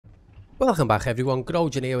Welcome back everyone,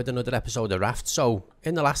 Grojan here with another episode of Raft. So,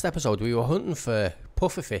 in the last episode we were hunting for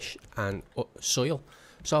pufferfish and soil.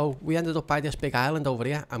 So, we ended up by this big island over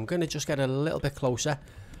here. I'm going to just get a little bit closer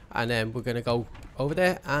and then we're going to go over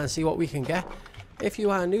there and see what we can get. If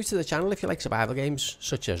you are new to the channel, if you like survival games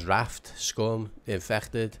such as Raft, Scum,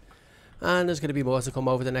 Infected, and there's going to be more to come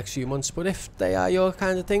over the next few months, but if they are your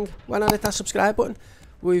kind of thing, why not hit that subscribe button?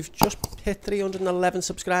 We've just hit 311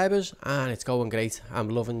 subscribers and it's going great. I'm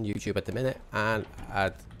loving YouTube at the minute and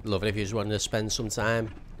I'd love it if you just wanted to spend some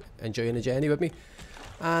time enjoying the journey with me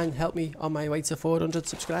and help me on my way to 400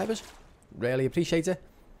 subscribers. Really appreciate it.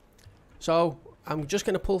 So I'm just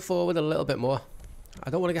going to pull forward a little bit more.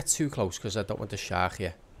 I don't want to get too close because I don't want the shark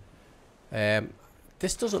here.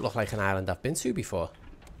 This doesn't look like an island I've been to before.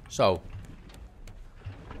 So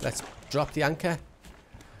let's drop the anchor.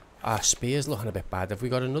 Our spear's looking a bit bad. Have we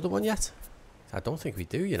got another one yet? I don't think we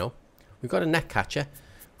do, you know. We've got a net catcher.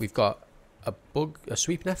 We've got a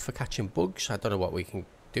sweep net for catching bugs. I don't know what we can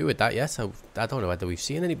do with that yet. I don't know whether we've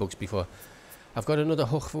seen any bugs before. I've got another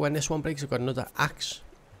hook for when this one breaks. I've got another axe.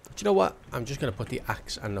 Do you know what? I'm just going to put the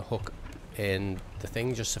axe and the hook in the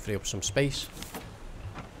thing just to free up some space.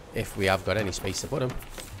 If we have got any space to put them.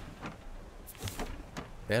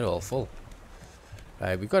 They're all full.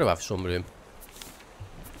 We've got to have some room.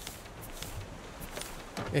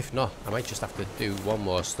 If not, I might just have to do one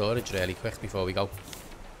more storage really quick before we go.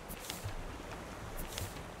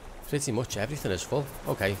 Pretty much everything is full.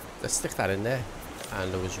 Okay, let's stick that in there.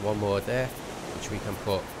 And there was one more there, which we can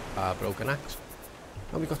put our broken axe.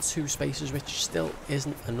 And we've got two spaces, which still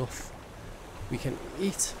isn't enough. We can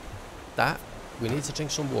eat that. We need to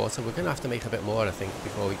drink some water. We're going to have to make a bit more, I think,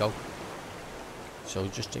 before we go. So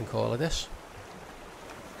just drink all of this.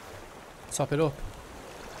 Top it up.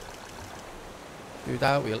 Do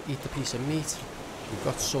that, we'll eat the piece of meat. We've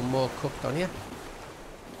got some more cooked on here.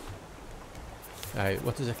 Alright,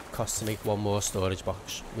 what does it cost to make one more storage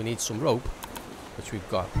box? We need some rope, which we've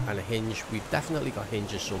got, and a hinge. We've definitely got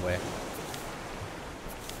hinges somewhere.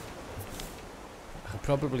 I could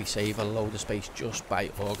probably save a load of space just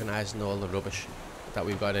by organising all the rubbish that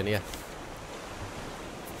we've got in here.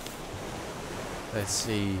 Let's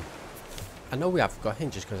see. I know we have got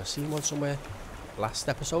hinges because I've seen one somewhere last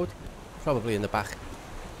episode. Probably in the back.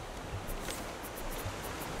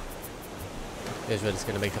 Here's where it's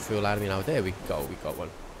going to make a fool out of me now. There we go, we got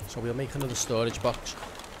one. So we'll make another storage box.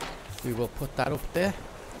 We will put that up there.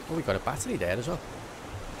 Oh, we got a battery there as well.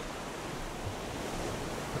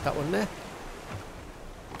 Put that one there.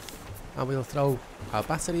 And we'll throw our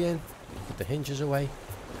battery in. Put the hinges away.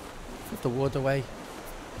 Put the wood away.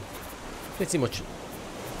 Pretty much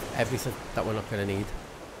everything that we're not going to need.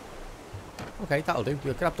 Okay, that'll do.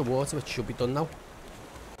 We'll grab the water, which should be done now.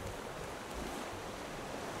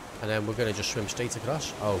 And then we're going to just swim straight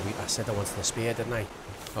across. Oh, I said I wanted the spear, didn't I?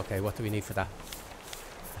 Okay, what do we need for that?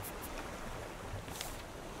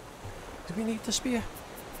 Do we need the spear?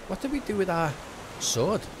 What did we do with our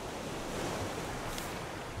sword?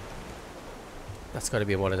 That's got to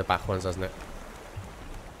be one of the back ones, hasn't it?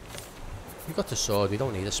 We got the sword, we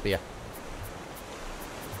don't need a spear.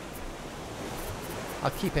 I'll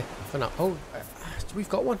keep it for now. Oh, we've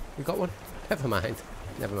got one. We've got one. Never mind.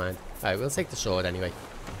 Never mind. Alright, we'll take the sword anyway.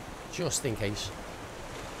 Just in case.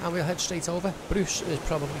 And we'll head straight over. Bruce is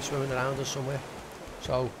probably swimming around us somewhere.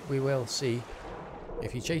 So we will see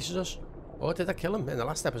if he chases us. Or did I kill him in the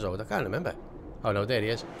last episode? I can't remember. Oh no, there he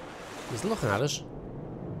is. He's looking at us.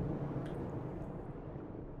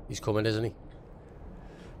 He's coming, isn't he?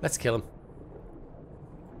 Let's kill him.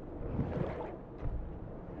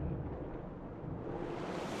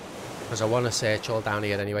 Because I want to search all down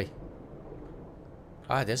here anyway.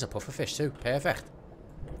 Ah, there's a pufferfish too. Perfect.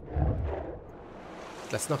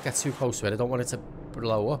 Let's not get too close to it. I don't want it to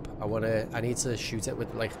blow up. I need to shoot it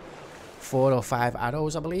with like 4 or 5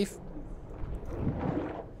 arrows, I believe.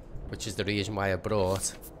 Which is the reason why I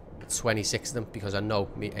brought 26 of them, because I know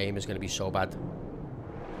my aim is going to be so bad.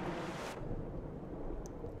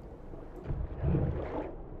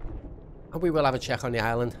 And we will have a check on the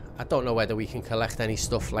island. I don't know whether we can collect any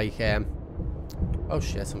stuff like... Oh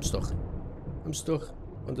shit, I'm stuck. I'm stuck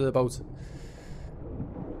under the boat.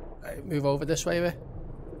 Right, move over this way a bit.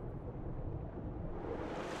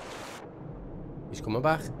 He's coming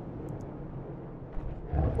back.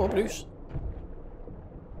 Come on, Bruce.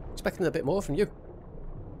 Expecting a bit more from you.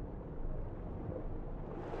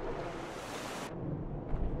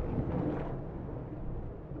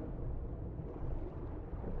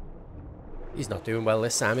 He's not doing well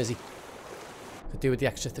this time, is he? Could do with the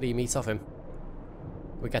extra 3 meat off him.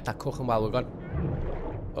 We get that cooking while we're gone.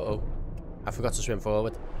 Uh-oh. I forgot to swim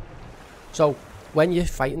forward. So, when you're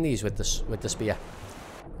fighting these with the spear,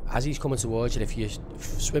 as he's coming towards you, if you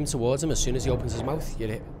swim towards him as soon as he opens his mouth, you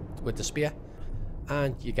hit with the spear,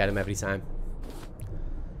 and you get him every time.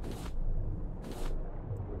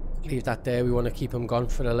 Leave that there. We want to keep him gone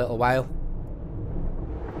for a little while.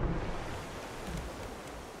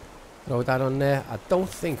 Throw that on there. I don't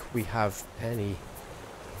think we have any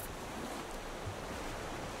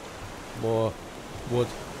more wood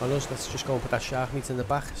on us. Let's just go and put that shark meat in the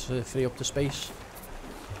back to free up the space.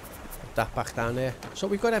 Put that back down there. So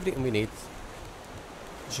we've got everything we need.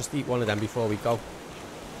 Let's just eat one of them before we go.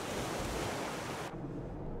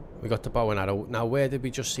 We got the bow and arrow. Now where did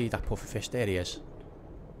we just see that puffer fish? There he is.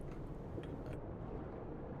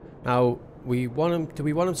 Now we want him. Do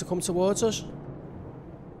we want him to come towards us?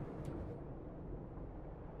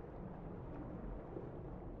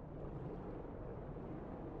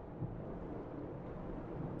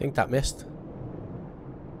 I think that missed.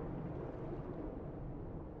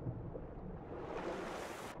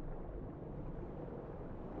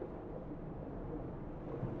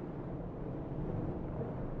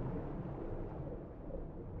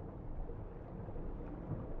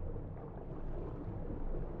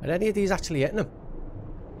 Are any of these actually hitting him?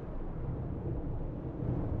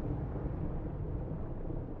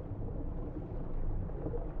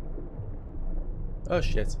 Oh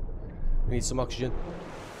shit. We need some oxygen.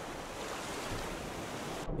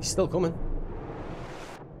 He's still coming.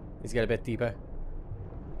 Needs to get a bit deeper.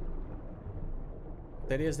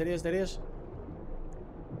 There he is, there he is, there he is.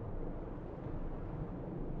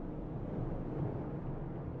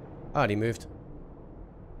 Oh, and he moved.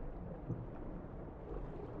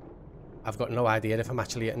 I've got no idea if I'm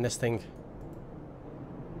actually hitting this thing.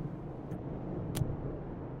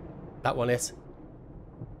 That one hit.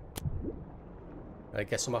 Alright,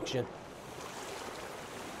 get some oxygen.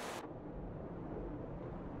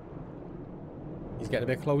 He's getting a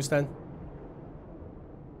bit close then.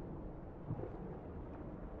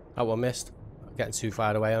 That one missed. I'm getting too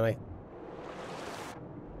far away, aren't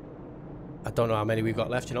I don't know how many we've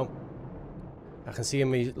got left, you know. I can see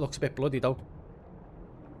him, he looks a bit bloody though.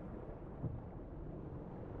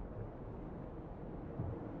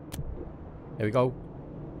 Here we go.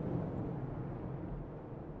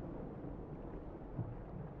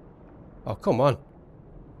 Oh, come on.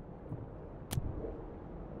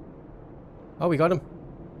 Oh, we got him.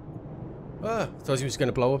 Ah, thought he was going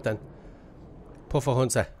to blow up then. Puffer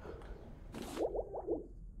hunter.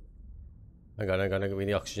 Hang on. We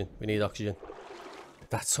need oxygen. We need oxygen.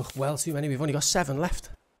 That took well too many. We've only got 7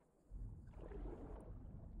 left.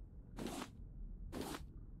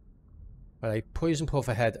 Alright, poison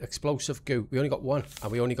puffer head, explosive goo. We only got 1,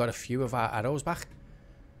 and we only got a few of our arrows back.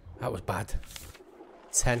 That was bad.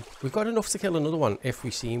 10. We've got enough to kill another one if we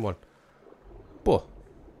seen one. But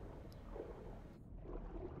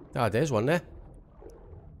ah, there's one there.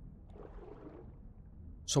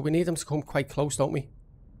 So we need them to come quite close, don't we?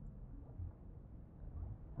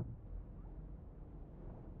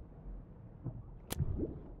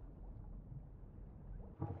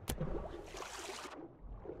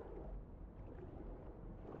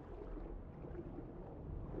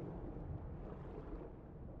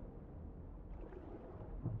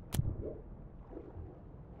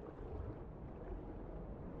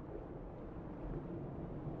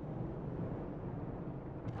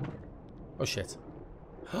 Oh shit.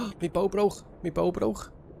 My bow broke. My bow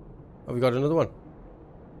broke. Oh, we got another one.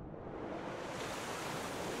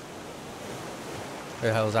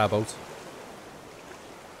 Where the hell is our boat?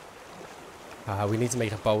 We need to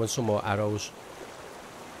make a bow and some more arrows.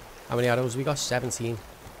 How many arrows have we got? 17.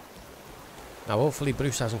 Now hopefully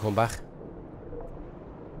Bruce hasn't come back.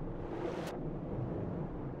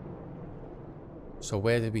 So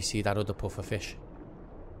where did we see that other puffer fish?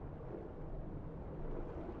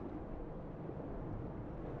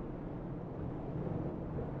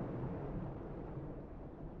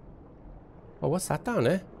 Oh, what's that down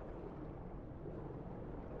there?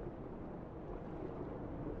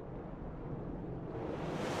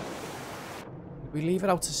 Did we leave it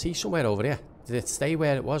out to sea somewhere over here? Did it stay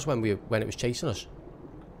where it was when it was chasing us?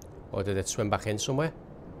 Or did it swim back in somewhere?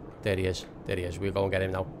 There he is. There he is. We'll go and get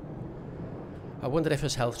him now. I wonder if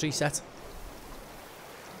his health reset.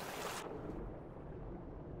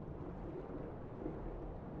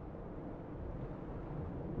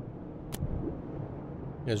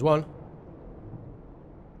 There's one.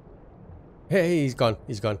 Hey, he's gone.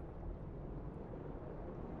 He's gone.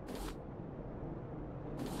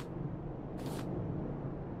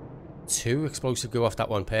 Two explosive go off that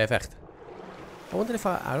one. Perfect. I wonder if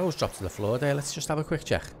our arrows dropped to the floor there. Let's just have a quick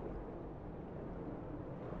check.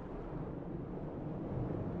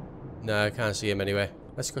 No, I can't see him anywhere.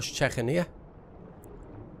 Let's go check in here.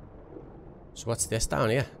 So what's this down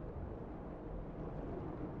here?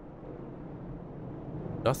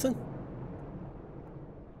 Nothing?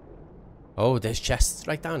 Oh, there's chests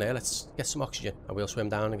right down there. Let's get some oxygen and we'll swim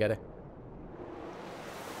down and get it.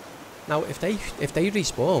 Now, if they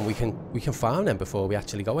respawn, we can farm them before we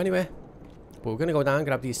actually go anywhere. But we're gonna go down and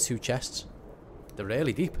grab these 2 chests. They're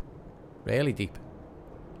really deep. Really deep.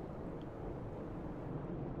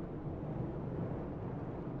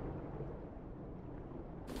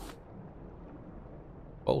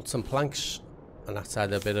 Bolts and planks, and that's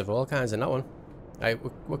had a bit of all kinds in that one. Right,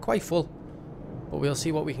 we're quite full, but we'll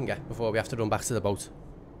see what we can get before we have to run back to the boat.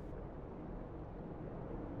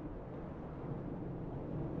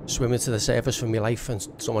 Swimming to the surface for my life, and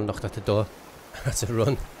someone knocked at the door. I had to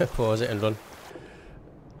run, pause it and run.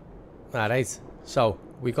 Alright, so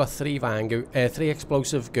we got 3 vine goo, 3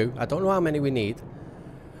 explosive goo. I don't know how many we need.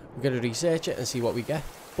 We're going to research it and see what we get,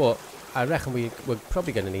 but I reckon we're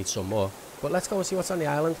probably going to need some more. But let's go and see what's on the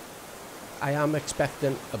island. I am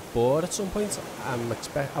expecting a boar at some point.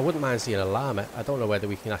 I wouldn't mind seeing a llama. I don't know whether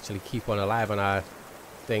we can actually keep one alive on our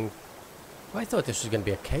thing. I thought this was going to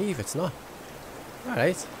be a cave. It's not.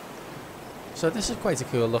 Alright. So this is quite a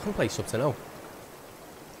cool looking place up to now.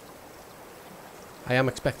 I am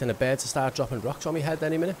expecting a bird to start dropping rocks on my head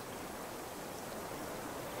any minute.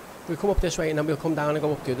 We'll come up this way and then we'll come down and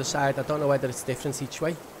go up the other side. I don't know whether it's different each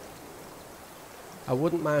way. I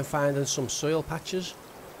wouldn't mind finding some soil patches.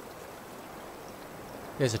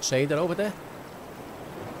 There's a trader over there.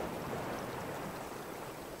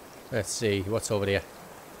 Let's see what's over there.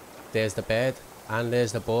 There's the bird and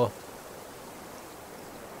there's the boar.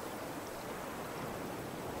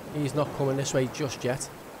 He's not coming this way just yet.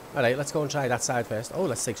 Alright, let's go and try that side first. Oh,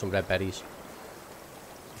 let's take some red berries.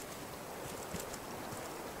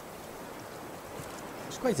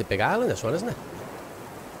 It's quite a big island, this one, isn't it?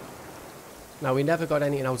 Now, we never got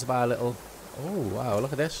anything out of our little... Oh, wow,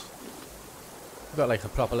 look at this. We've got like a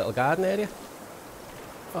proper little garden area.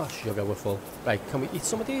 Oh, sugar, we're full. Right, can we eat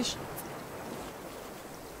some of these?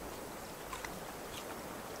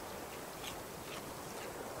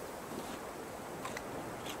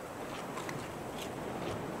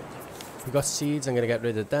 We've got seeds, I'm going to get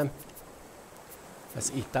rid of them.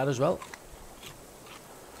 Let's eat that as well.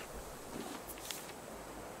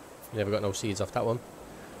 Never got no seeds off that one.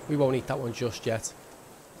 We won't eat that one just yet.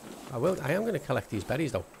 I am going to collect these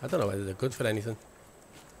berries though. I don't know whether they're good for anything.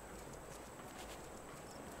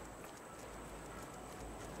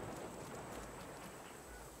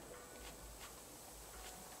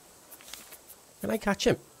 Can I catch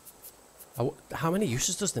him? Oh, how many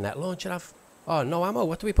uses does the net launcher have? Oh, no ammo.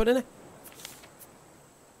 What do we put in it?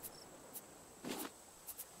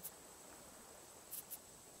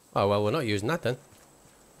 Oh, well, we're not using that then.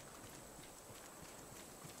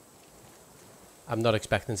 I'm not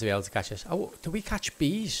expecting to be able to catch this. Oh, do we catch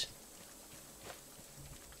bees?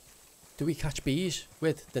 Do we catch bees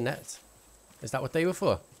with the net? Is that what they were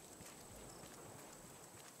for?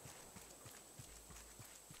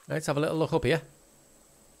 Let's have a little look up here.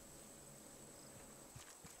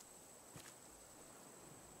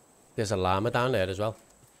 There's a llama down there as well.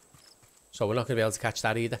 So we're not going to be able to catch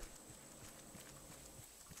that either.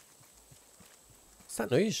 What's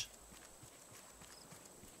that noise?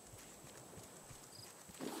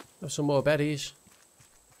 Have some more berries.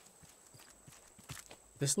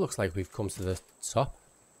 This looks like we've come to the top.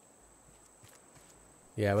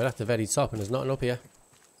 Yeah, we're at the very top and there's nothing up here.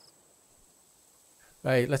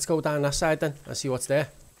 Right, let's go down that side then and see what's there.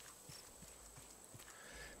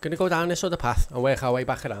 Gonna go down this other path and work our way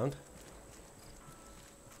back around.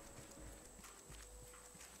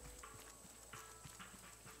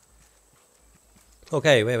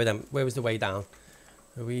 Okay, where was the way down?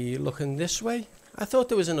 Are we looking this way? I thought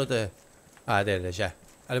there was another... Ah, there it is, yeah.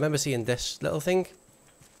 I remember seeing this little thing.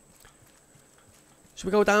 So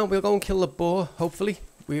we go down, we'll go and kill the boar, hopefully.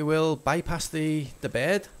 We will bypass the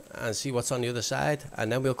bird and see what's on the other side.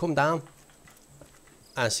 And then we'll come down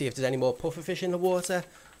and see if there's any more pufferfish in the water.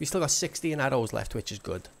 We still got 16 arrows left, which is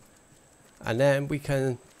good. And then we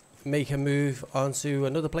can make a move onto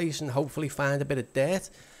another place and hopefully find a bit of dirt.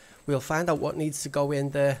 We'll find out what needs to go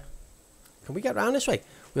in the... Can we get around this way?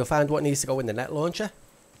 We'll find what needs to go in the net launcher.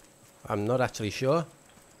 I'm not actually sure.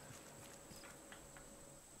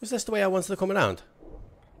 Was this the way I wanted to come around?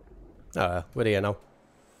 Oh, we're here now.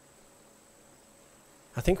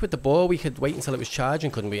 I think with the bow we could wait until it was charging,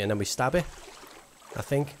 couldn't we? And then we stab it. I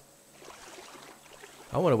think.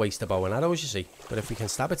 I don't want to waste the bow and arrows, you see. But if we can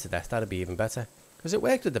stab it to death, that'd be even better. Because it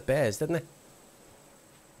worked with the bears, didn't it?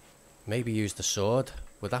 Maybe use the sword.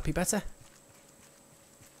 Would that be better?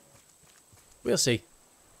 We'll see.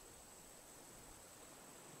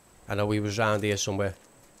 I know he was round here somewhere.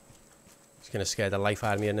 He's going to scare the life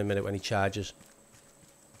out of me in a minute when he charges.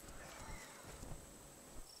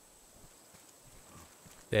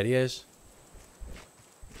 There he is.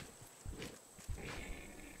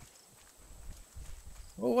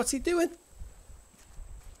 Oh, what's he doing?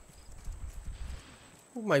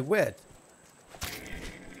 Oh my word.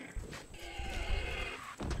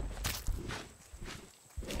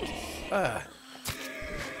 Ah.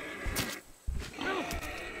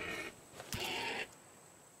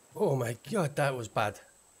 Oh my god, that was bad.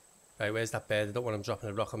 Right, where's that bird? I don't want him dropping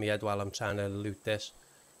a rock on my head while I'm trying to loot this.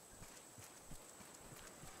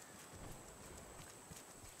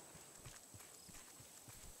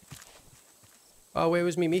 Oh, where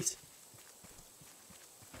was me meat?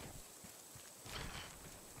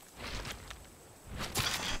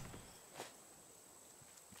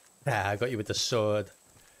 Ah, I got you with the sword.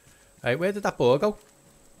 Right, where did that boar go?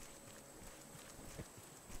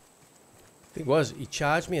 I think it was. He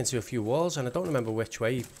charged me into a few walls and I don't remember which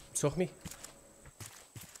way he took me.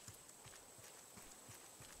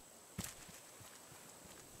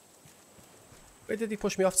 Where did he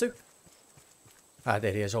push me off to? Ah,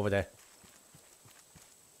 there he is, over there.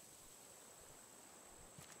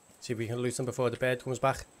 See if we can loot him before the bird comes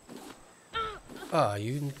back. Oh,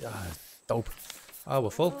 you... Ah, dope. Oh, we're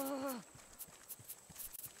full.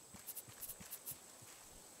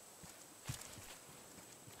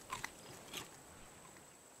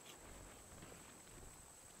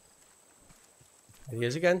 There he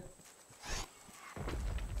is again.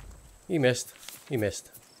 He missed. He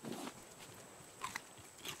missed.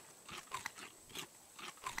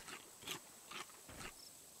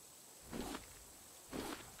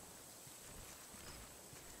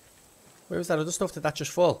 Where was that other stuff? Did that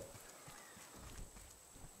just fall?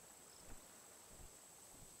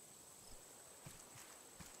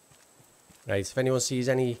 Right, if anyone sees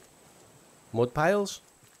any mud piles.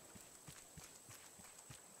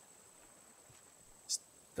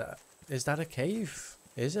 Is that a cave?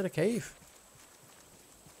 Is it a cave?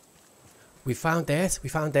 We found dirt. We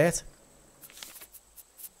found dirt.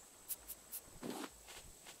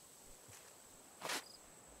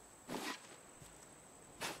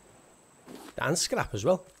 And scrap as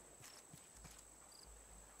well.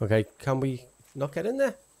 Okay, can we not get in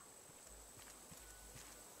there?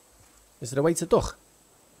 Is there a way to duck?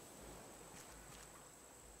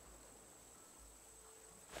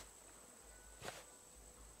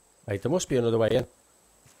 Right, there must be another way in.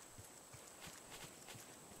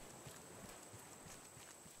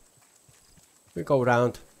 We go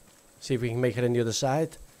around, see if we can make it in the other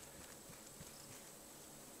side.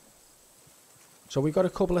 So we've got a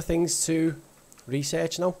couple of things to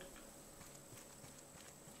research now.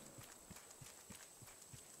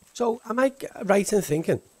 So am I right in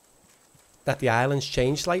thinking that the islands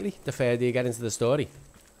change slightly the further you get into the story?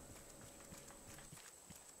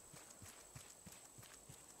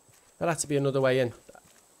 There had to be another way in.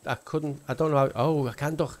 I don't know how. Oh, I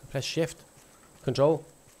can duck. Press shift. Control.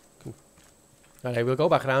 Alright, we'll go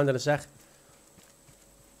back around in a sec.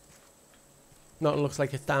 Nothing looks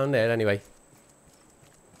like it's down there anyway.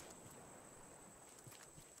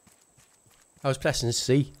 I was pressing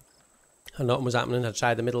C and nothing was happening. I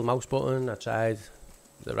tried the middle mouse button, I tried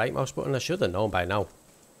the right mouse button. I should have known by now.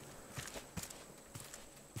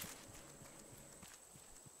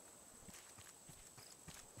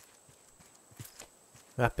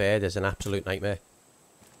 That bird is an absolute nightmare.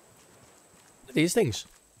 Look at these things.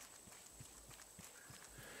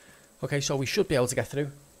 Okay, so we should be able to get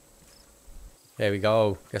through. There we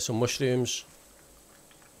go. Get some mushrooms.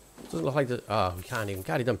 Doesn't look like the... Oh, we can't even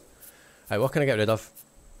carry them. Right, what can I get rid of?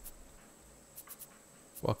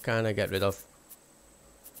 What can I get rid of?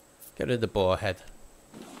 Get rid of the boar head.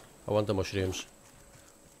 I want the mushrooms.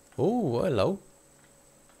 Oh, hello.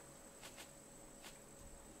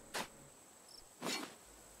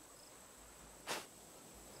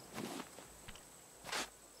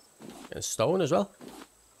 And stone as well.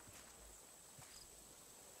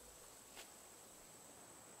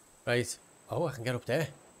 Right. Oh, I can get up there.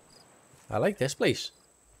 I like this place.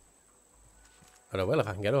 But I will if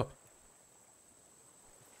I can get up.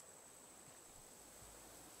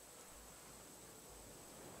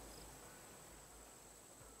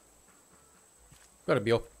 Gotta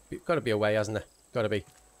be up. Gotta be a way, hasn't it? Gotta be.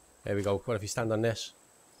 There we go. What if you stand on this?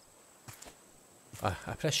 I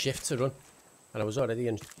pressed shift to run. And I was already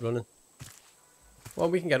running. Well,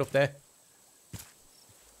 we can get up there.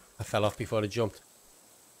 I fell off before I jumped.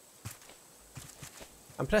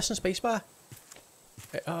 I'm pressing spacebar.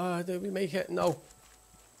 Oh, did we make it? No.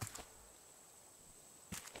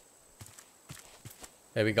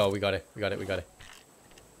 There we go, we got it, we got it, we got it.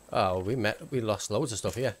 Oh, we lost loads of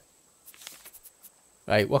stuff here.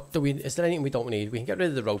 Right, what do we, is there anything we don't need? We can get rid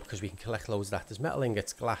of the rope because we can collect loads of that. There's metal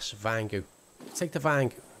ingots, glass, vine goo. Take the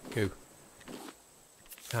vine goo.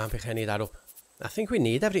 Can't pick any of that up. I think we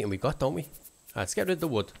need everything we've got, don't we? Right, let's get rid of the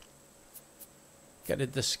wood. Get rid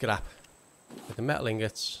of the scrap. Get the metal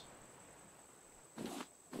ingots.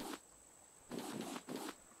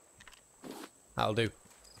 That'll do.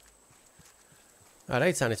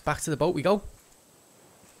 Alright, and it's back to the boat we go.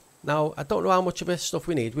 Now, I don't know how much of this stuff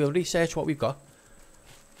we need. We'll research what we've got.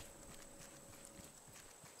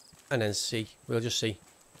 And then see. We'll just see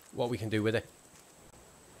what we can do with it.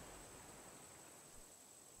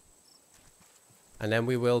 And then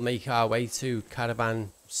we will make our way to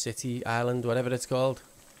Caravan City Island, whatever it's called.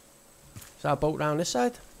 Is our boat round this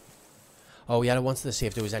side? Oh yeah, I wanted to see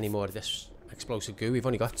if there was any more of this explosive goo. We've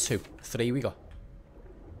only got 3 we got.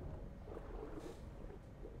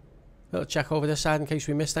 Little check over this side in case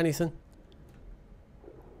we missed anything.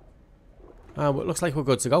 It looks like we're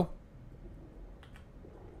good to go.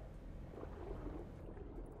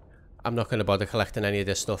 I'm not going to bother collecting any of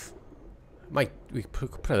this stuff. We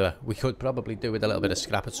could probably do with a little bit of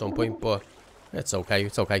scrap at some point, but it's okay,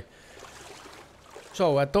 it's okay.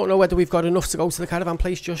 So I don't know whether we've got enough to go to the caravan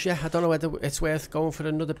place just yet. I don't know whether it's worth going for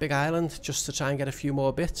another big island just to try and get a few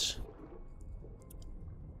more bits.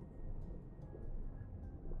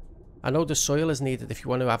 I know the soil is needed if you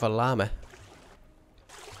want to have a llama.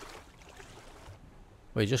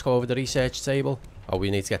 Well, you just go over the research table. Oh, we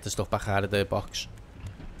need to get the stuff back out of the box.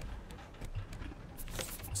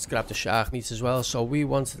 Let's grab the shark meat as well. So we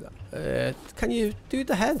want... can you do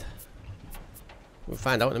the head? We'll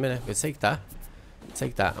find out in a minute. We'll take that.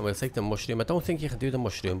 Take that and we'll take the mushroom. I don't think you can do the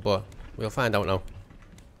mushroom, but we'll find out now.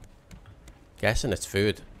 Guessing it's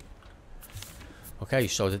food. Okay,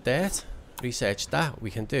 so the dirt. Research that. We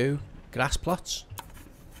can do grass plots.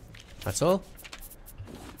 That's all.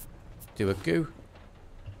 Do a goo.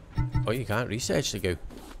 Oh, you can't research the goo.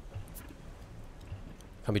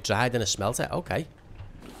 Can be dried in a smelter. Okay.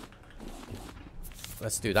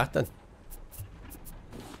 Let's do that then.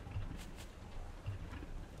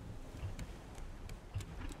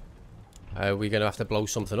 We're going to have to blow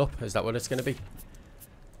something up. Is that what it's going to be?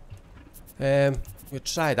 We'll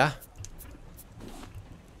try that.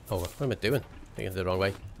 Oh, what am I doing? Thinking the wrong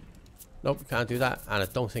way. Nope, we can't do that. And I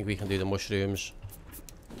don't think we can do the mushrooms.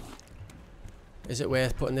 Is it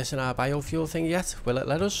worth putting this in our biofuel thing yet? Will it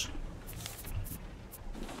let us?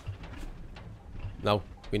 No,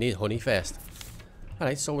 we need honey first.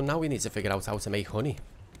 Alright, so now we need to figure out how to make honey.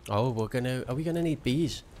 Oh, are we gonna need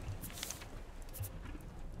bees?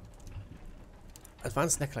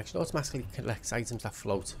 Advanced net collection automatically collects items that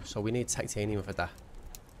float, so we need titanium for that.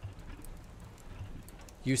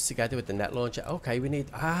 Used together with the net launcher. Okay, we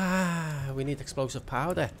need explosive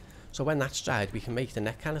powder. So when that's dried, we can make the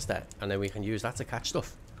net canister, and then we can use that to catch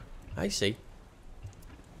stuff. I see.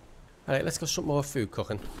 Alright, let's get some more food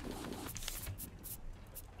cooking.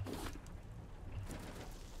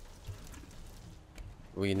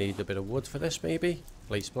 We need a bit of wood for this, maybe.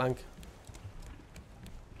 Place plank.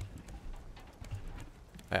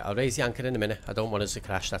 Right, I'll raise the anchor in a minute. I don't want us to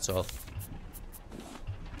crash, that's all.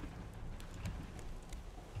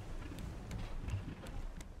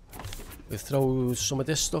 We'll throw some of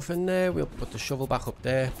this stuff in there. We'll put the shovel back up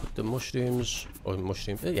there. Put the mushrooms. Or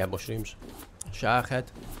mushrooms. Yeah, mushrooms. Shark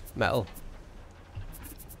head. Metal.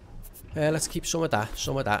 Let's keep some of that.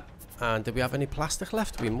 Some of that. And do we have any plastic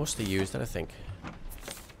left? We must have used it, I think.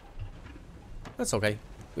 That's okay.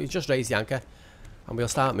 We just raise the anchor. And we'll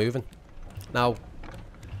start moving. Now.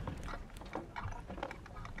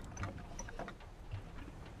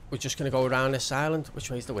 We're just going to go around this island. Which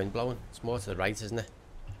way is the wind blowing? It's more to the right, isn't it?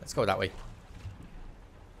 Let's go that way.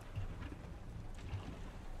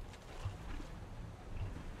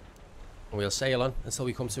 And we'll sail on until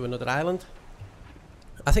we come to another island.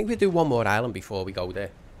 I think we do one more island before we go there.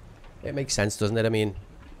 It makes sense, doesn't it? I mean,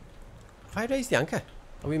 if I raise the anchor,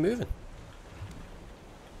 are we moving?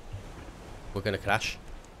 We're going to crash.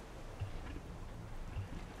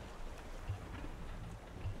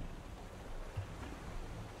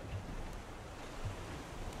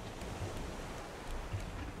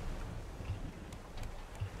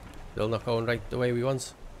 Still not going right the way we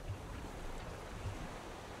want.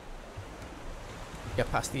 Get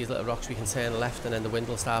past these little rocks, we can turn left and then the wind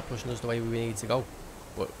will start pushing us the way we need to go.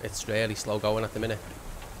 But it's really slow going at the minute.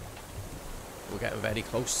 We're getting very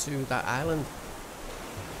close to that island.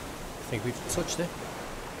 I think we've touched it.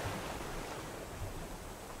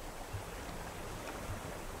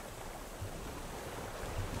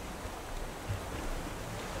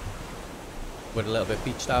 We're a little bit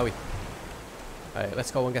beached, are we? Alright,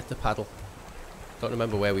 let's go and get the paddle. Don't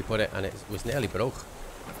remember where we put it, and it was nearly broke.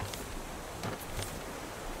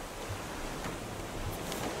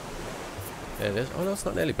 There it is. Oh no, it's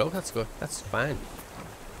not nearly broke. That's good. That's fine.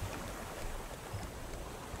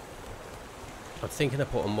 I'm thinking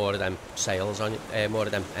of putting more of them sails on, more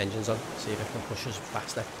of them engines on. See if it can push us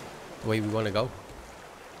faster the way we want to go.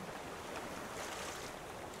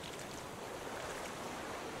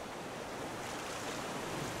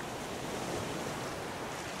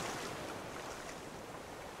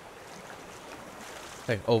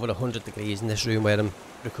 Like over 100 degrees in this room where I'm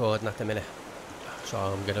recording at the minute. So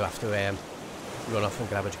I'm going to have to run off and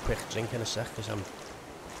grab a quick drink in a sec because I'm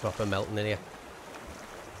proper melting in here.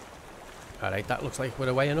 Alright, that looks like we're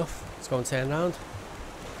away enough. Let's go and turn around.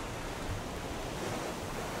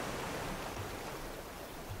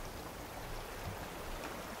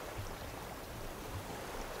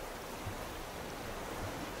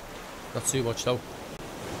 Not too much though.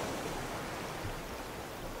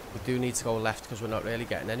 We do need to go left because we're not really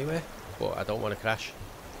getting anywhere, but I don't want to crash.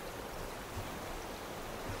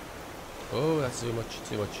 Oh, that's too much,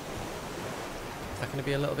 too much. Is that going to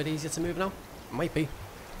be a little bit easier to move now? Might be.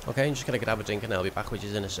 Okay, I'm just going to grab a drink and I'll be back, which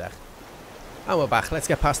is in a sec. And we're back. Let's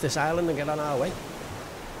get past this island and get on our way.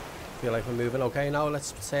 Feel like we're moving okay now.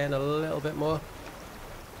 Let's turn a little bit more.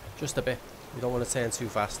 Just a bit. We don't want to turn too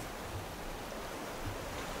fast.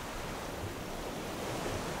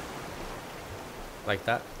 Like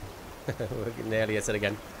that. We're nearly at it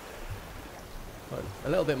again. A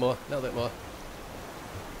little bit more, a little bit more.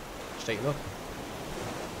 Straighten up.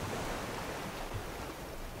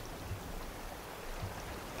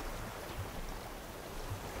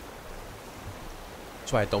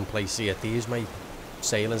 That's why I don't play CFDs. My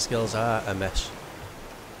sailing skills are a mess.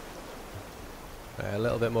 A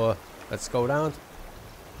little bit more. Let's go round.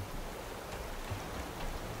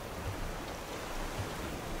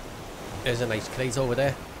 There's a nice crate over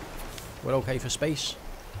there. We're okay for space.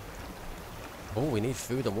 Oh, we need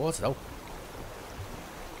food and water though.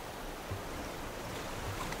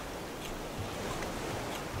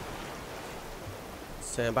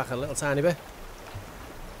 Let's turn back a little tiny bit.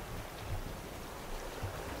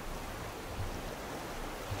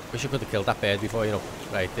 Wish I could have killed that bird before, you know.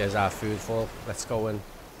 Right, there's our food fall. Let's go and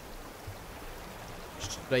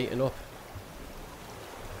straighten up.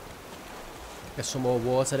 Get some more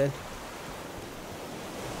water in.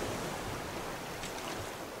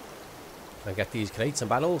 And get these crates and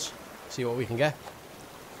barrels. See what we can get.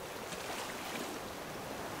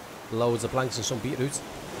 Loads of planks and some beetroot.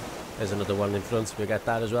 There's another one in front. We'll get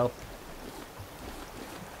that as well.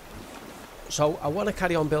 So I want to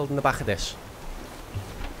carry on building the back of this.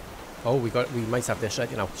 Oh, we might have this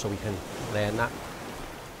ready now, so we can learn that.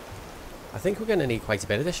 I think we're going to need quite a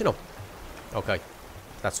bit of this, you know. Okay,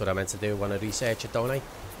 that's what I meant to do. I want to research it, don't I?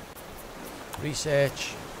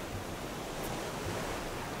 Research.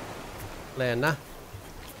 Learn that.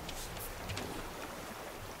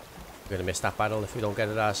 We're going to miss that battle if we don't get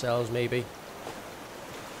it ourselves, maybe.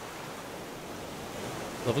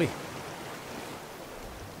 Lovely.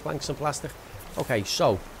 Planks and plastic. Okay,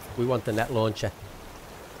 so we want the net launcher.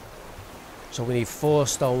 So we need 4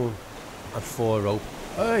 stone and 4 rope.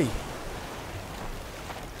 Hey!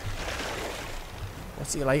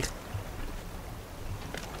 What's he like?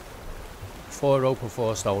 4 rope and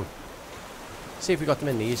 4 stone. See if we got them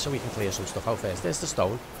in these so we can clear some stuff out first. There's the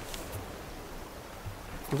stone.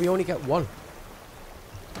 Do we only get 1?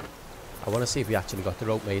 I want to see if we actually got the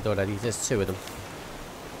rope made already. There's 2 of them.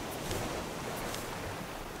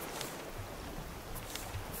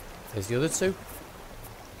 There's the other 2.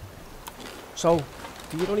 So,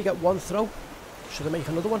 do you only get 1 throw? Should I make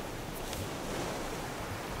another one?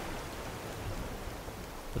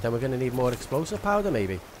 But then we're going to need more explosive powder,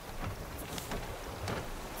 maybe.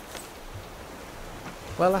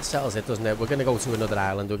 Well, that settles it, doesn't it? We're going to go to another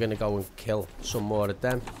island. We're going to go and kill some more of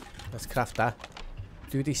them. Let's craft that.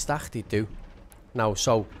 Do they stack? They do. Now,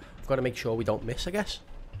 so, we've got to make sure we don't miss, I guess.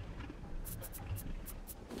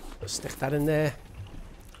 Let's stick that in there.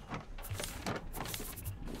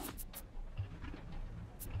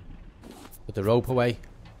 Put the rope away.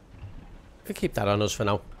 Could keep that on us for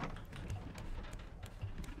now.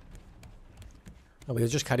 And we'll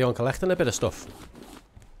just carry on collecting a bit of stuff.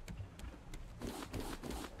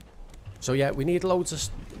 So yeah, we need loads of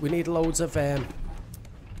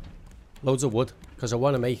wood because I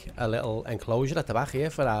want to make a little enclosure at the back here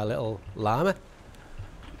for our little llama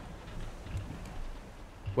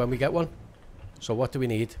when we get one. So what do we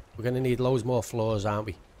need? We're going to need loads more floors, aren't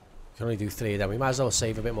we? We can only do 3 of them. We might as well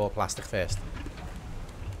save a bit more plastic first.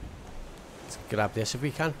 Let's grab this if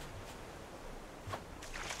we can.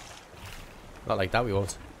 Not like that, we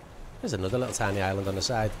won't. There's another little tiny island on the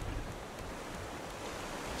side.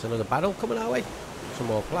 There's another barrel coming our way. Some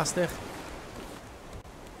more plastic.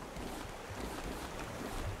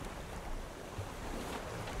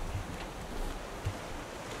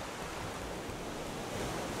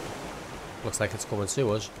 Looks like it's coming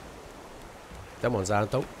to us. Them ones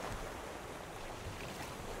aren't though.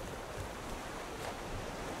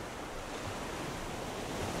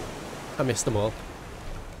 I missed them all.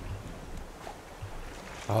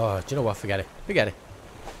 Oh, do you know what? Forget it. Forget it.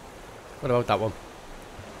 What about that one?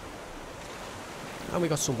 And we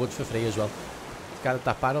got some wood for free as well. Let's get at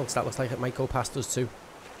that barrel because that looks like it might go past us too.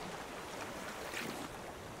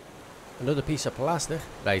 Another piece of plastic.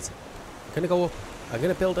 Right. I'm going to go up. I'm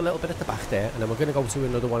going to build a little bit at the back there, and then we're going to go to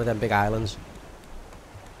another one of them big islands.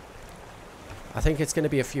 I think it's going to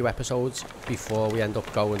be a few episodes before we end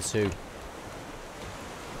up going to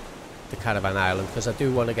the caravan island, because I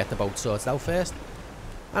do want to get the boat sorted out first.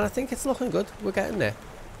 And I think it's looking good. We're getting there.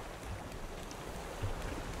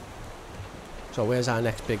 So where's our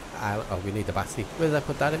next big island? Oh, we need the battery. Where did I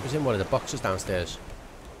put that? It was in one of the boxes downstairs.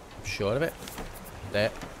 I'm sure of it.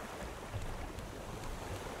 There.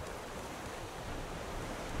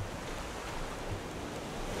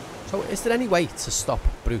 So is there any way to stop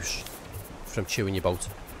Bruce from chewing your boat?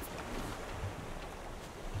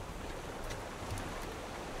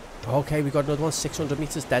 Okay, we got another one 600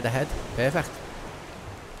 meters dead ahead. Perfect.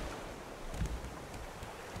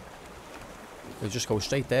 We'll just go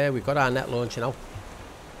straight there. We've got our net launcher now.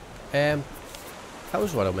 That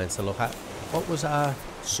was what I meant to look at. What was our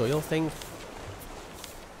soil thing?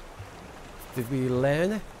 Did we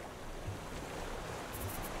learn it?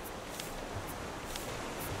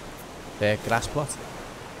 There, grass plot.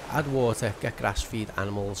 Add water, get grass, feed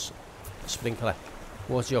animals. Sprinkler.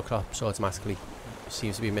 Water your crops automatically.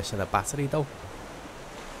 Seems to be missing a battery though.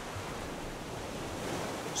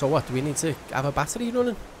 So what, do we need to have a battery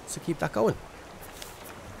running to keep that going?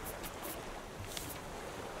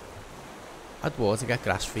 Add water, get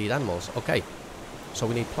grass, feed animals. Okay. So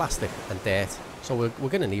we need plastic and dirt. So we're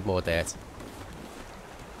going to need more dirt.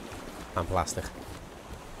 And plastic.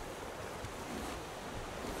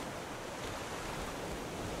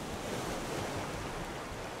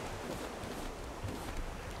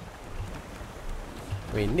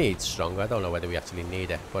 We need stronger. I don't know whether we actually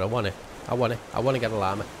need it, but I want it. I want it. I want to get a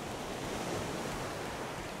llama.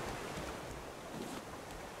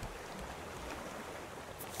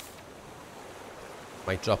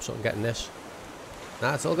 Might drop something getting this.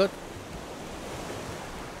 Nah, it's all good.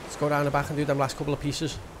 Let's go around the back and do them last couple of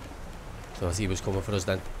pieces. Thought he was coming for us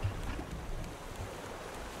then.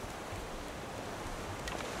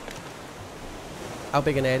 How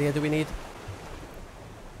big an area do we need?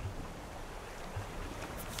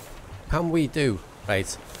 Can we do,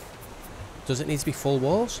 right, does it need to be full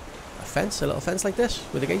walls? A fence, a little fence like this,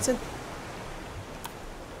 with a gate in?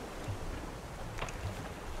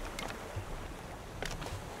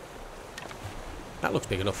 That looks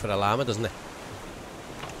big enough for a llama, doesn't it?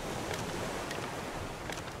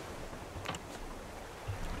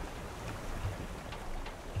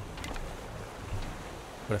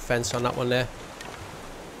 Put a fence on that one there.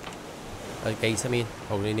 A gate, I mean.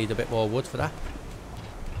 Probably need a bit more wood for that.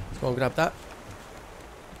 Go and grab that.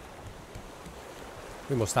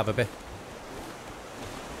 We must have a bit.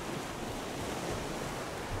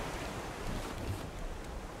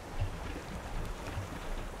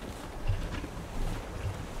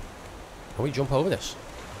 Can we jump over this?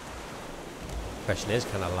 Question is,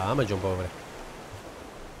 can a llama jump over it?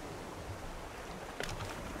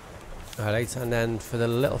 Alright, and then for the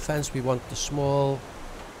little fence we want the small...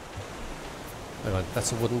 Hang on,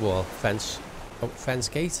 that's a wooden wall. Fence. Oh, fence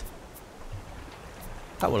gate.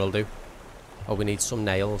 That one will do. Oh, we need some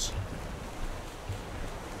nails.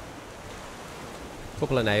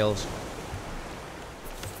 Couple of nails.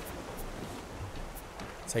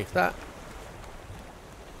 Take that.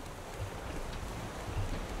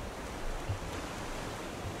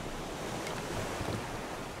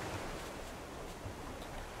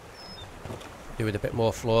 Do with a bit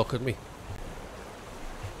more floor, couldn't we?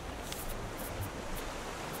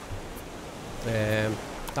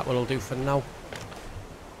 That one will do for now.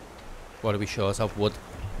 What are we short of? Wood.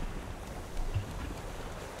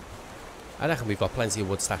 I reckon we've got plenty of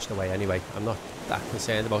wood stashed away anyway. I'm not that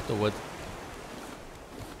concerned about the wood.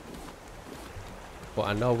 But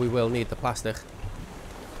I know we will need the plastic.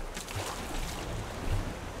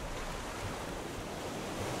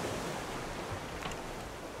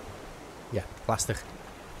 Yeah, plastic.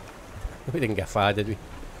 We didn't get far, did we?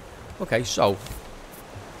 Okay, so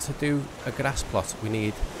to do a grass plot we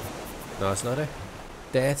need... No, it's not it.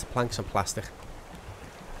 dirt, planks and plastic.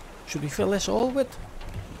 Should we fill this all with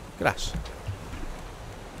grass?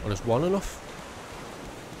 Or is one enough?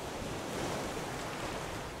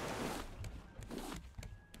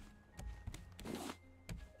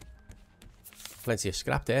 Plenty of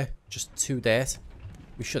scrap there. Just 2 dirt.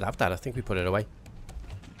 We should have that. I think we put it away.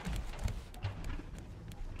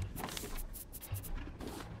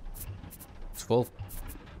 It's full.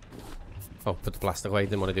 Oh, put the plastic away.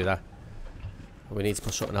 Didn't want to do that. We need to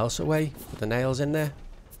put something else away. Put the nails in there.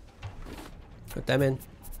 Put them in.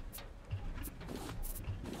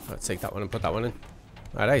 Let's take that one and put that one in.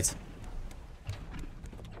 Alright.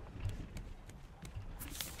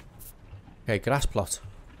 Okay, grass plot.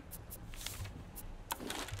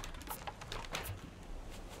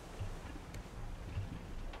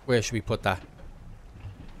 Where should we put that?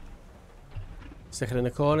 Stick it in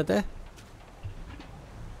the corner there.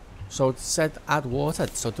 So it said add water.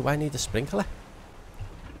 So do I need a sprinkler?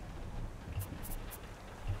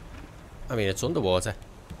 I mean, it's underwater.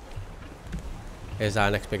 Here's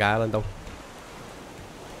our next big island though.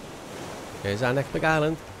 Here's our next big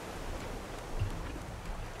island.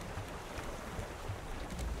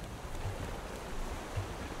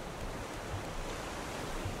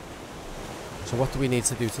 So what do we need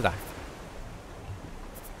to do to that?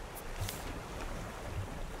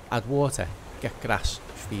 Add water, get grass,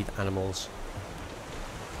 feed animals.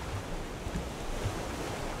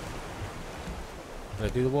 Can I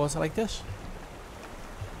do the water like this?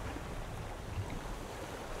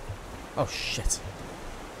 Oh shit.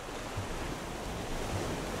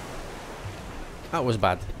 That was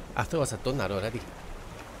bad. I thought I'd done that already.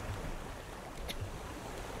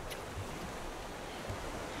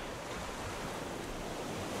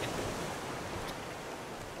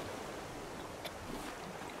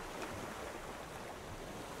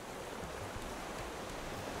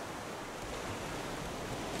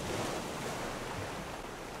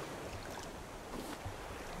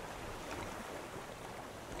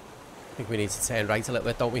 I think we need to turn right a little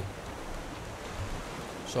bit, don't we?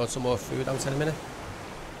 Sort some more food out in a minute.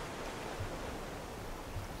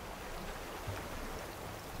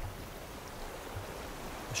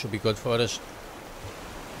 That should be good for us.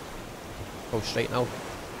 Go straight now.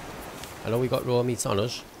 I know we got raw meat on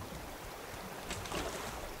us.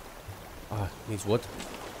 Ah, needs wood.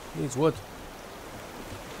 Needs wood.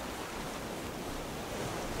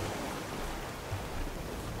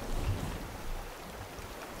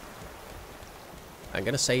 I'm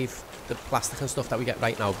going to save the plastic and stuff that we get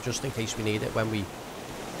right now, just in case we need it when we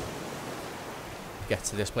get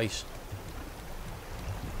to this place.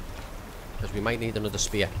 Because we might need another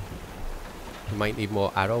spear. We might need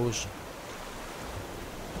more arrows.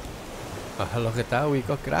 Oh, look at that, we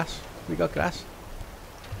got grass. We got grass.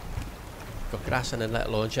 Got grass and a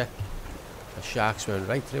little launcher. A shark swimming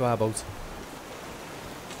right through our boat.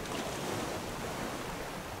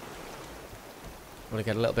 I want to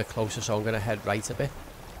get a little bit closer, so I'm going to head right a bit.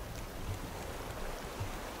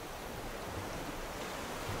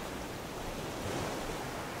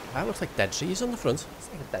 That looks like dead trees on the front. It's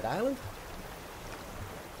like a dead island.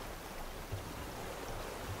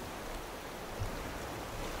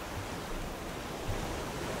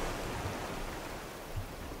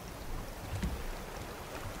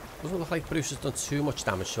 Doesn't look like Bruce has done too much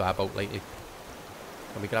damage to our boat lately.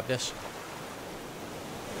 Can we grab this?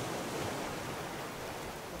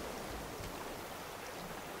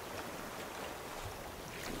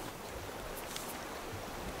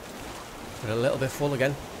 We're a little bit full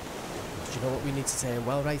again. Do you know what we need to turn?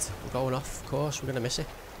 Well, right, we're going off, of course, we're going to miss it.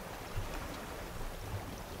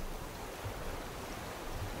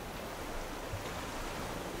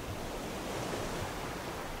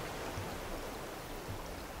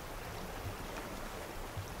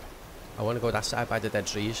 I want to go that side by the dead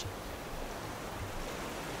trees.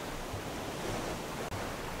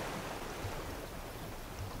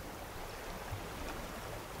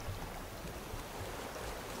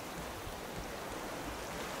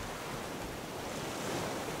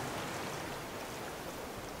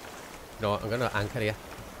 No, I'm going to anchor here,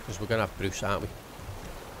 because we're going to have Bruce, aren't we?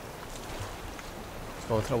 Let's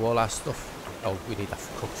go and throw all our stuff. Oh, we need that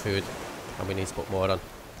cooked food, and we need to put more on.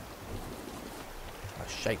 Oh,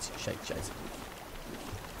 shite.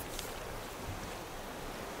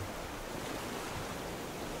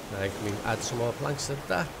 Right, can we add some more planks to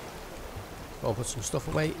that? Go and put some stuff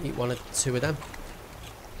away, eat 1 or 2 of them.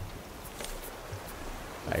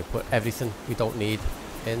 Right, put everything we don't need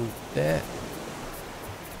in there.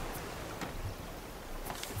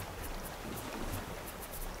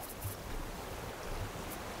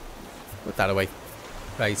 Put that away.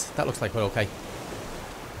 Right, that looks like we're okay.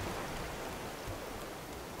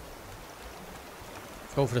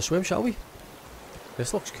 Go for a swim, shall we?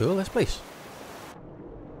 This looks cool, this place.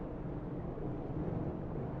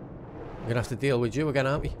 We're gonna have to deal with you again,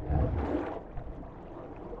 aren't we?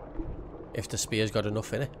 If the spear's got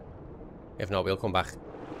enough in it. If not, we'll come back.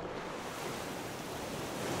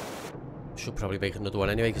 Should probably make another one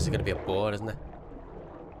anyway, because it's gonna be a bore, isn't it?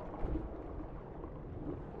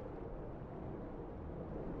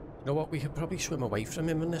 You know what? We could probably swim away from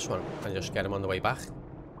him in this one and just get him on the way back.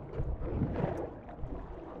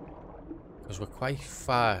 Because we're quite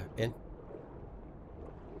far in.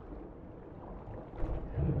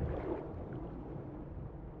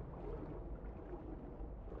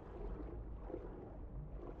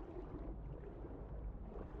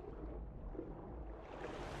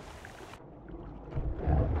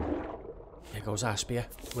 Here goes our spear.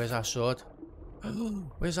 Where's our sword?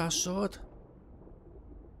 Where's our sword?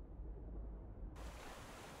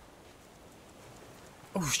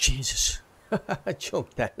 Oh, Jesus. I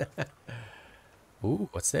jumped then. Ooh,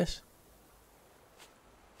 what's this?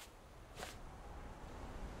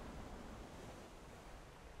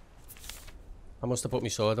 I must have put my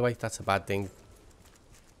sword away. That's a bad thing.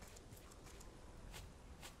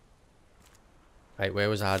 Right, where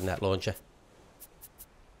was our net launcher?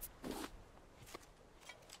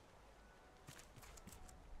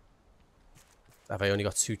 Have I only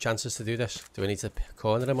got 2 chances to do this? Do I need to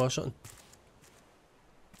corner him or something?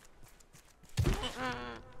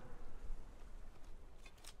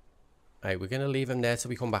 Right, we're going to leave him there till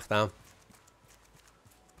we come back down.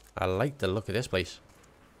 I like the look of this place.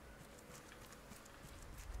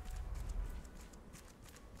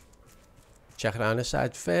 Check around this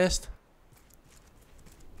side first.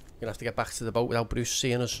 Gonna have to get back to the boat without Bruce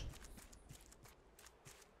seeing us.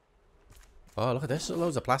 Oh, look at this. There's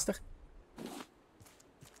loads of plastic.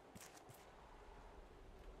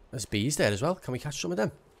 There's bees there as well. Can we catch some of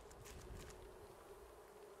them?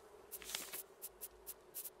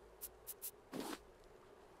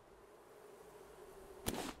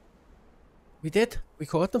 We did. We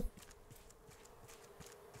caught them.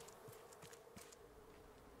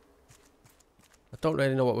 I don't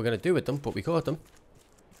really know what we're going to do with them, but we caught them.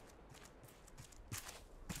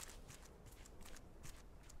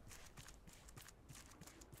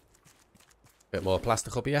 Bit more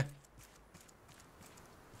plastic up here.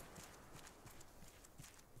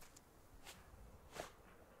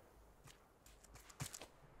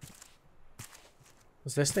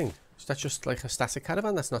 What's this thing? Is that just like a static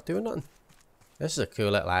caravan that's not doing nothing? This is a cool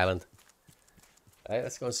little island. Alright,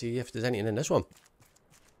 let's go and see if there's anything in this one.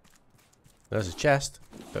 There's a chest.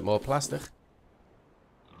 Bit more plastic.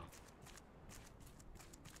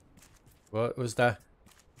 What was that?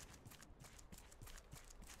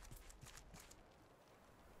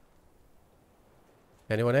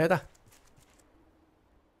 Anyone hear that?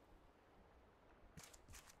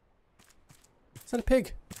 Is that a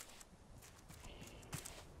pig?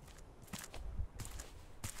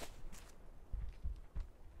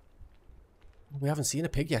 We haven't seen a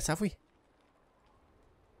pig yet, have we?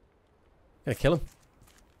 Gonna kill him.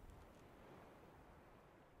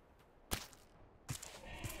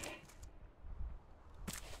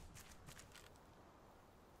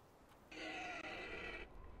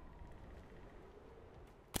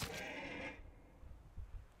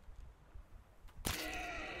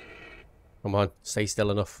 Come on, stay still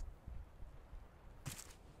enough.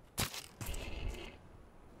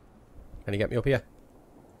 Can you get me up here?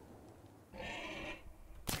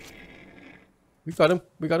 We got him.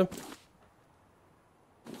 We got him.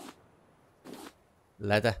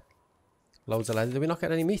 Leather. Loads of leather. Did we not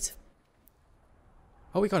get any meat?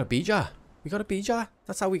 Oh, we got a bee jar. We got a bee jar.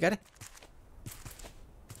 That's how we get it.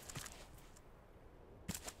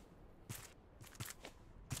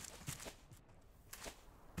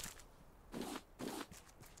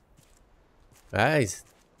 Right.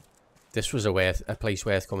 This was a place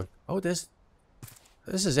worth coming. Oh, there's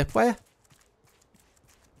a zip wire.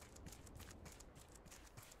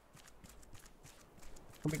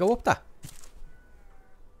 Can we go up that?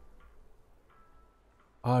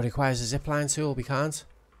 Oh, it requires a zipline tool. We can't.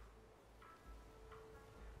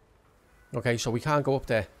 Okay, so we can't go up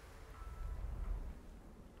there.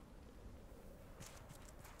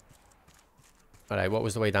 Alright, what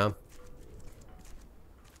was the way down?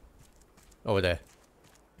 Over there.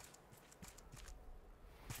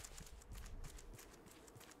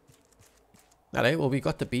 Alright, well, we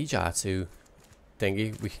got the bee jar to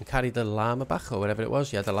thingy. We can carry the llama back, or whatever it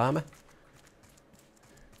was. Yeah, the llama.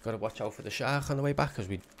 Gotta watch out for the shark on the way back, because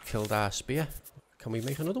we killed our spear. Can we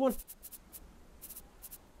make another one?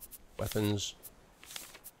 Weapons.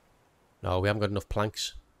 No, we haven't got enough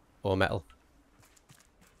planks or metal.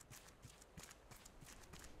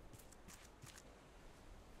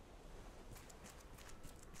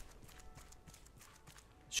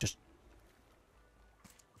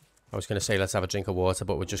 I was going to say let's have a drink of water,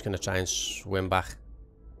 but we're just going to try and swim back.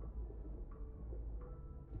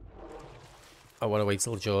 I want to wait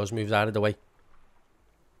till Jaws moves out of the way.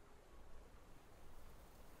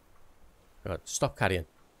 God, stop carrying.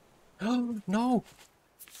 Oh, no!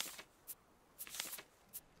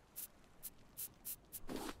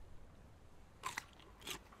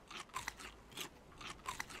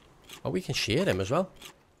 Oh, we can shear him as well.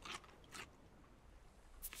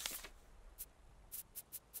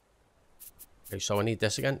 Okay, so I need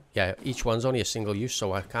this again. Yeah, each one's only a single use,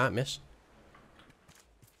 so I can't miss.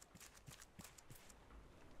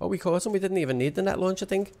 Oh, we caught him. We didn't even need the net launcher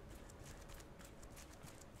thing.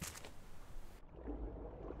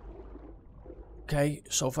 Okay,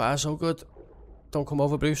 so far so good. Don't come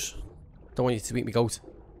over, Bruce. Don't want you to beat me goat.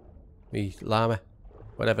 Me llama.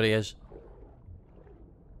 Whatever he is.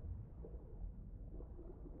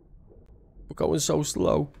 We're going so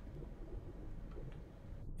slow.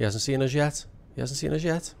 He hasn't seen us yet. He hasn't seen us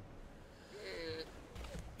yet.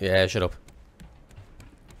 Yeah, shut up.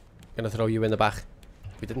 Gonna throw you in the back.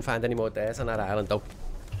 We didn't find any more dirt on that island though.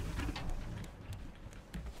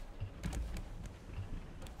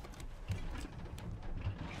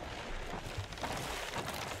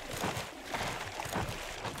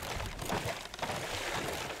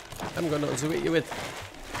 I haven't got nothing to hit you with.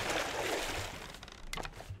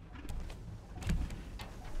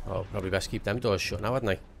 Oh, probably best keep them doors shut now, hadn't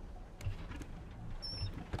I?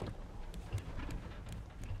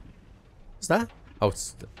 What's that? Oh,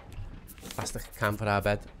 it's that's the camp for our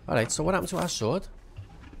bed. Alright, so what happened to our sword?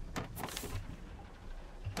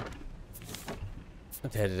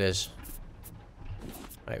 There it is.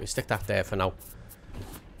 Right, we stick that there for now.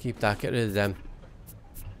 Keep that, get rid of them.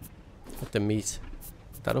 Put the meat.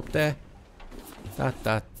 That up there.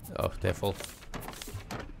 That. Oh, they're full.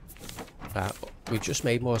 Right, we just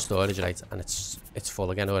made more storage, right? And it's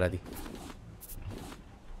full again already.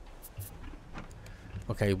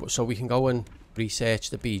 Okay, so we can go and research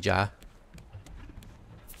the bee jar.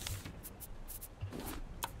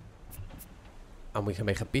 And we can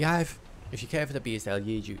make a beehive. If you care for the bees, they'll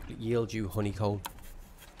yield you honeycomb.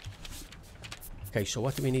 Okay, so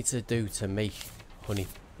what do we need to do to make honey?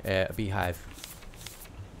 A beehive.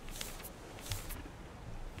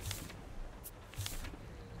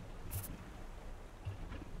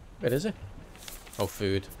 Where is it? Oh,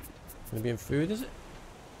 food. Gonna be in food, is it?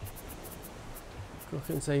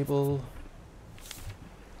 Cooking table.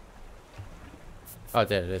 Oh,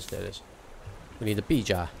 there it is, there it is. We need a bee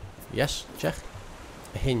jar. Yes, check.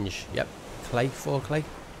 A hinge, yep. Clay, 4 clay.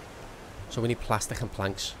 So we need plastic and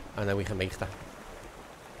planks, and then we can make that.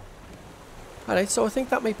 Alright, so I think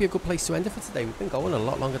that might be a good place to end it for today. We've been going a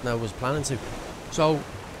lot longer than I was planning to. So,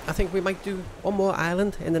 I think we might do one more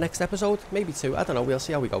island in the next episode. Maybe 2, I don't know, we'll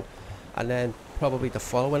see how we go. And then, probably the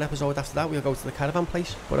following episode after that, we'll go to the caravan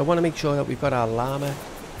place. But I want to make sure that we've got our llama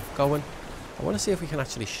going. I want to see if we can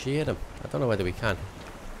actually shear them. I don't know whether we can.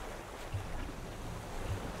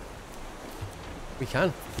 We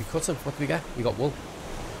can. We cut them. What do we get? We got wool.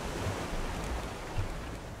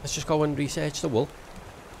 Let's just go and research the wool.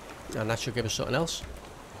 And that should give us something else.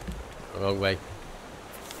 Wrong way.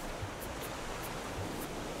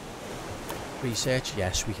 Research.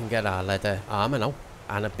 Yes, we can get our leather armour now.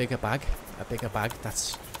 And a bigger bag. A bigger bag.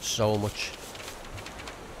 That's so much.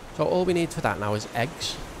 So all we need for that now is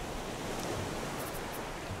eggs.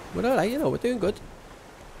 We're alright, you know, we're doing good.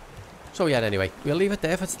 So yeah, anyway, we'll leave it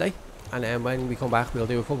there for today. And then when we come back, we'll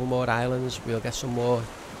do a couple more islands. We'll get some more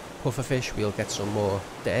pufferfish. We'll get some more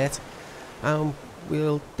dirt. And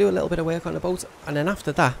we'll do a little bit of work on the boat. And then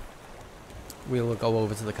after that, we'll go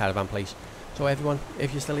over to the caravan place. So everyone,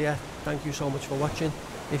 if you're still here, thank you so much for watching.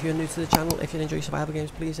 If you're new to the channel, if you enjoy survival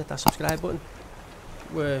games, please hit that subscribe button.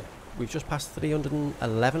 We've just passed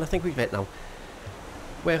 311, I think we've hit now.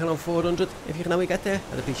 Working on 400. If you can help me get there,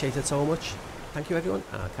 I'd appreciate it so much. Thank you everyone,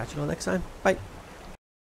 and I'll catch you all next time. Bye.